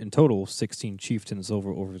were in total 16 chieftains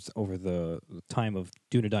over the time of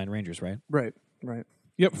Dunedain Rangers, right? Right.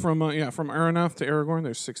 Yep, from Aranath to Aragorn,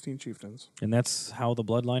 there's 16 chieftains. And that's how the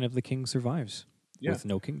bloodline of the king survives with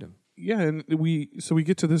no kingdom. Yeah, and we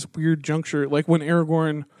get to this weird juncture, like when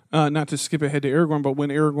Aragorn, not to skip ahead to Aragorn, but when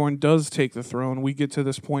Aragorn does take the throne, we get to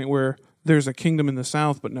this point where there's a kingdom in the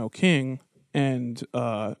south but no king, and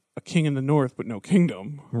a king in the north but no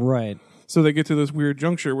kingdom. Right. So they get to this weird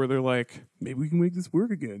juncture where they're like, maybe we can make this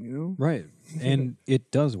work again, you know? Right. And it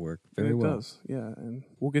does work very And it well. does, yeah, and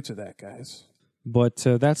we'll get to that, guys. But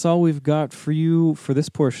that's all we've got for you for this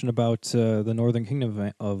portion about the Northern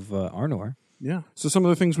Kingdom of Arnor. Yeah. So some of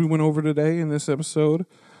the things we went over today in this episode,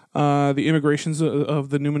 the immigrations of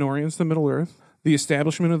the Númenóreans to Middle-earth, the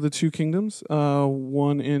establishment of the two kingdoms,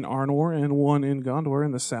 one in Arnor and one in Gondor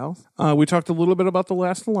in the south. We talked a little bit about the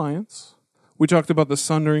Last Alliance. We talked about the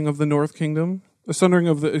sundering of the North Kingdom, sundering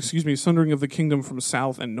of the kingdom from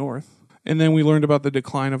south and north. And then we learned about the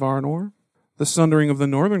decline of Arnor, the sundering of the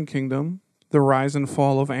Northern Kingdom, the rise and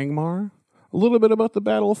fall of Angmar, a little bit about the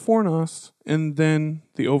Battle of Fornos, and then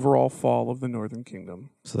the overall fall of the Northern Kingdom.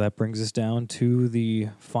 So that brings us down to the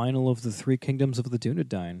final of the 3 kingdoms of the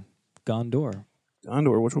Dunedain, Gondor.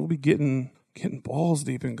 Gondor, which we'll be getting balls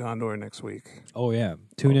deep in Gondor next week. Oh yeah,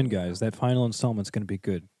 tune in, guys. That final installment's going to be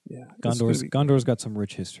good. Yeah, it's gonna be- Gondor's got some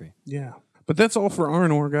rich history. Yeah, but that's all for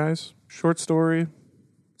Arnor, guys. Short story,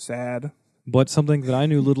 sad. But something that I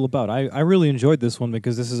knew little about. I really enjoyed this one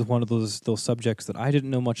because this is one of those subjects that I didn't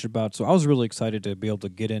know much about. So I was really excited to be able to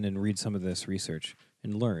get in and read some of this research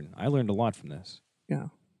and learn. I learned a lot from this. Yeah.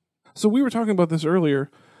 So we were talking about this earlier.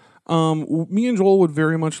 Me and Joel would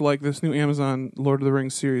very much like this new Amazon Lord of the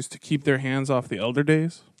Rings series to keep their hands off the Elder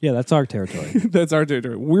Days. Yeah, that's our territory. That's our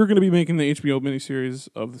territory. We're going to be making the HBO miniseries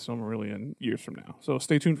of the Silmarillion years from now. So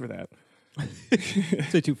stay tuned for that.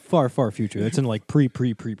 Stay tuned. Far future. That's in like It's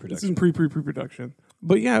in pre-production. pre-production.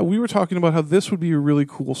 But yeah, we were talking about how this would be a really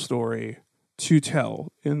cool story to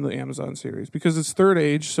tell in the Amazon series because it's Third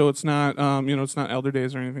Age, so it's not it's not Elder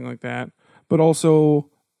Days or anything like that. But also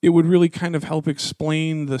it would really kind of help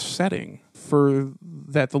explain the setting for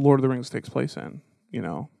that the Lord of the Rings takes place in,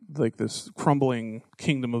 like this crumbling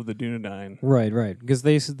kingdom of the Dunedain, Right. Because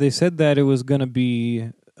they said that it was going to be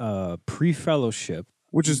pre-Fellowship.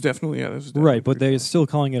 which is definitely this is Right, but definitely they're still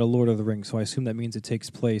calling it a Lord of the Rings, so I assume that means it takes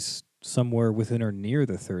place somewhere within or near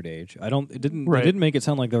the Third Age. They didn't make it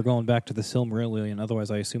sound like they're going back to the Silmarillion, otherwise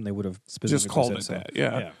I assume they would have specifically just called said it so. that.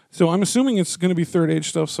 Yeah. So I'm assuming it's going to be Third Age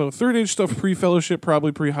stuff. So Third Age stuff pre-Fellowship,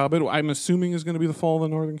 probably pre-Hobbit. I'm assuming is going to be the fall of the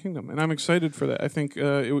Northern Kingdom, and I'm excited for that. I think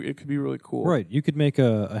it could be really cool. Right, you could make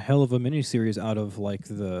a hell of a miniseries out of like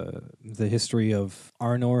the history of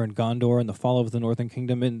Arnor and Gondor and the fall of the Northern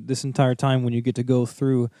Kingdom, and this entire time when you get to go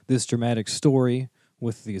through this dramatic story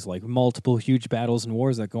with these like multiple huge battles and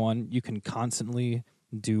wars that go on, you can constantly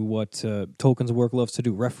do what Tolkien's work loves to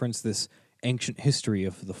do: reference this ancient history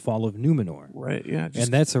of the fall of Numenor. Right. Yeah. And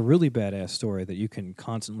that's a really badass story that you can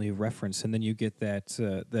constantly reference, and then you get that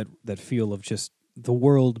that feel of just the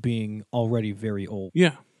world being already very old.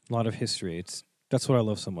 Yeah. A lot of history. That's what I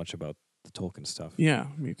love so much about the Tolkien stuff. Yeah,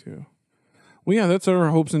 me too. Well, yeah, that's our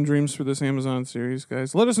hopes and dreams for this Amazon series,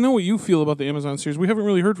 guys. Let us know what you feel about the Amazon series. We haven't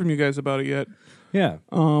really heard from you guys about it yet. Yeah.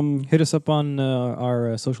 Hit us up on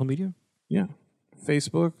our social media. Yeah.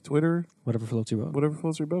 Facebook, Twitter. Whatever floats your boat. Whatever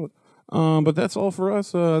floats your boat. But that's all for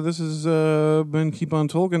us. This has been Keep on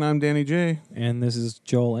Tolkien. I'm Danny J. And this is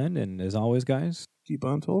Joel End. And as always, guys, Keep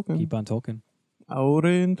on Tolkien. keep on Tolkien.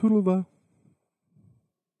 Aure en Tulva.